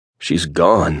She's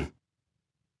gone.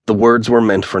 The words were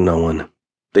meant for no one.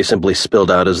 They simply spilled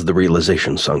out as the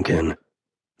realization sunk in.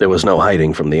 There was no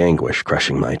hiding from the anguish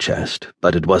crushing my chest,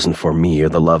 but it wasn't for me or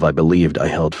the love I believed I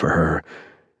held for her.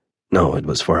 No, it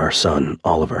was for our son,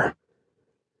 Oliver.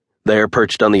 There,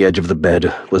 perched on the edge of the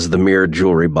bed, was the mirrored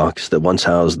jewelry box that once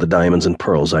housed the diamonds and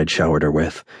pearls I'd showered her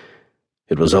with.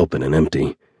 It was open and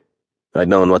empty. I'd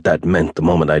known what that meant the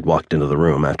moment I'd walked into the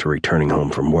room after returning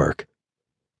home from work.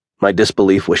 My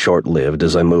disbelief was short-lived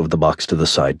as I moved the box to the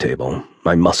side table,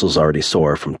 my muscles already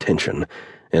sore from tension,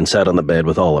 and sat on the bed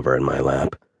with Oliver in my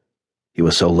lap. He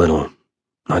was so little,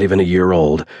 not even a year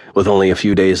old, with only a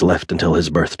few days left until his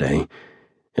birthday,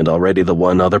 and already the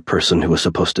one other person who was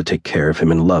supposed to take care of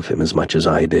him and love him as much as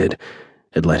I did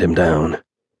had let him down.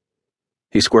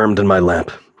 He squirmed in my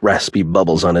lap, raspy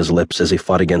bubbles on his lips as he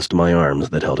fought against my arms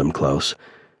that held him close.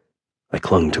 I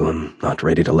clung to him, not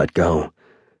ready to let go.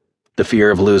 The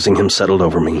fear of losing him settled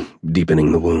over me,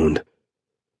 deepening the wound.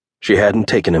 She hadn't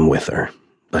taken him with her,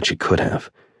 but she could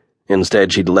have.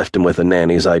 Instead, she'd left him with the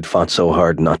nannies I'd fought so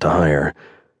hard not to hire.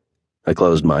 I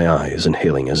closed my eyes,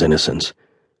 inhaling his innocence.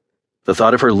 The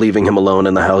thought of her leaving him alone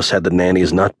in the house had the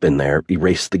nannies not been there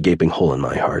erased the gaping hole in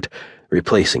my heart,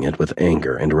 replacing it with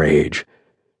anger and rage.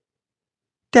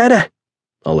 "Dada!"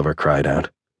 Oliver cried out.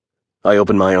 I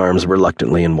opened my arms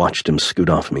reluctantly and watched him scoot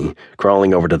off me,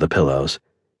 crawling over to the pillows.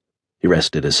 He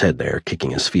rested his head there, kicking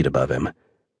his feet above him.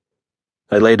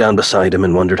 I lay down beside him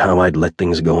and wondered how I'd let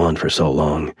things go on for so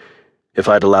long. If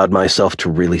I'd allowed myself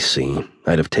to really see,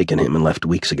 I'd have taken him and left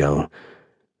weeks ago.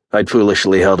 I'd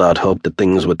foolishly held out hope that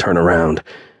things would turn around,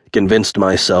 convinced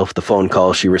myself the phone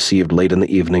calls she received late in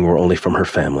the evening were only from her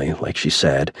family, like she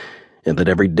said, and that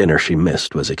every dinner she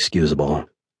missed was excusable.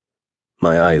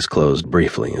 My eyes closed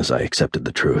briefly as I accepted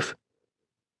the truth.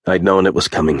 I'd known it was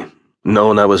coming,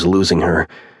 known I was losing her,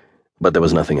 but there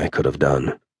was nothing I could have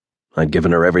done. I'd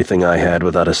given her everything I had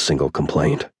without a single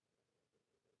complaint.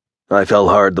 I fell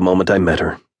hard the moment I met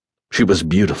her. She was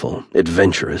beautiful,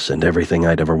 adventurous, and everything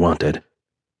I'd ever wanted.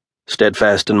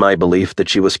 Steadfast in my belief that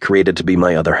she was created to be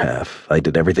my other half, I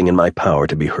did everything in my power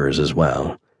to be hers as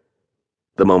well.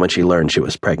 The moment she learned she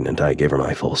was pregnant, I gave her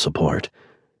my full support.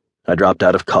 I dropped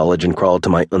out of college and crawled to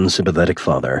my unsympathetic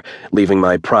father, leaving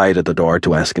my pride at the door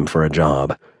to ask him for a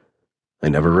job. I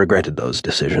never regretted those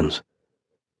decisions.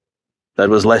 That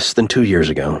was less than 2 years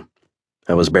ago.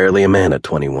 I was barely a man at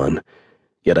 21,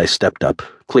 yet I stepped up,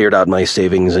 cleared out my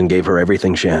savings, and gave her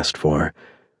everything she asked for.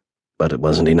 But it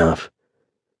wasn't enough.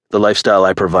 The lifestyle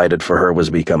I provided for her was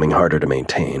becoming harder to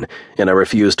maintain, and I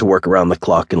refused to work around the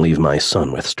clock and leave my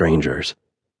son with strangers.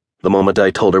 The moment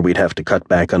I told her we'd have to cut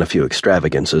back on a few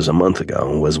extravagances a month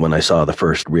ago was when I saw the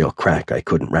first real crack I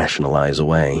couldn't rationalize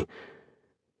away.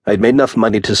 I'd made enough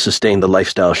money to sustain the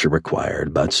lifestyle she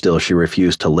required, but still she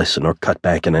refused to listen or cut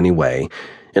back in any way,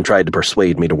 and tried to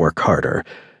persuade me to work harder,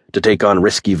 to take on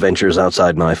risky ventures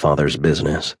outside my father's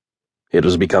business. It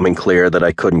was becoming clear that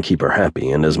I couldn't keep her happy,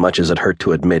 and as much as it hurt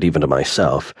to admit even to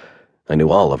myself, I knew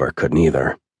Oliver couldn't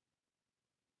either.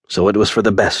 So it was for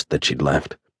the best that she'd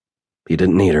left. He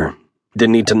didn't need her.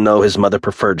 Didn't need to know his mother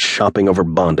preferred shopping over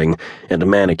bonding and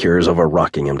manicures over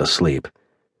rocking him to sleep.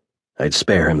 I'd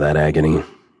spare him that agony.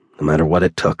 No matter what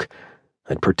it took,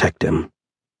 I'd protect him.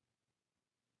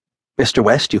 "Mr.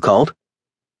 West, you called?"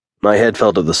 My head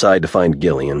fell to the side to find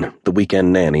Gillian, the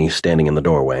weekend nanny, standing in the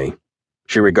doorway.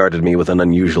 She regarded me with an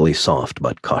unusually soft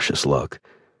but cautious look.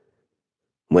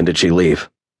 "When did she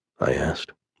leave?" I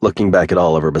asked, looking back at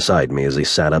Oliver beside me as he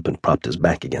sat up and propped his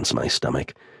back against my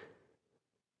stomach.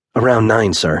 "Around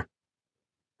 9, sir."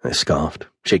 I scoffed,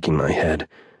 shaking my head.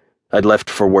 I'd left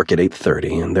for work at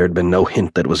 8:30, and there'd been no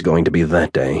hint that it was going to be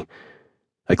that day.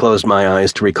 I closed my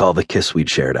eyes to recall the kiss we'd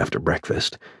shared after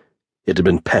breakfast. It had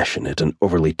been passionate and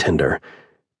overly tender.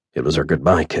 It was her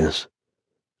goodbye kiss.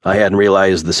 I hadn't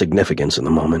realized the significance in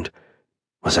the moment.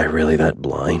 Was I really that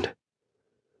blind?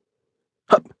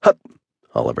 "Hup, hup,"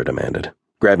 Oliver demanded,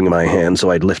 grabbing my hand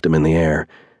so I'd lift him in the air.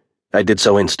 I did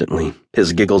so instantly,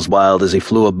 his giggles wild as he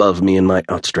flew above me in my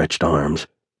outstretched arms.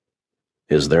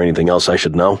 "Is there anything else I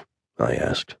should know?" I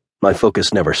asked, my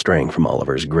focus never straying from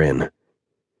Oliver's grin.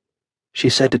 "She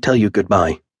said to tell you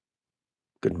goodbye."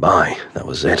 Goodbye, that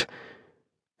was it.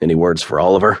 "Any words for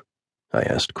Oliver?" I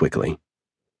asked quickly.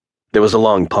 There was a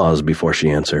long pause before she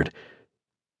answered.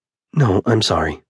 "No, I'm sorry."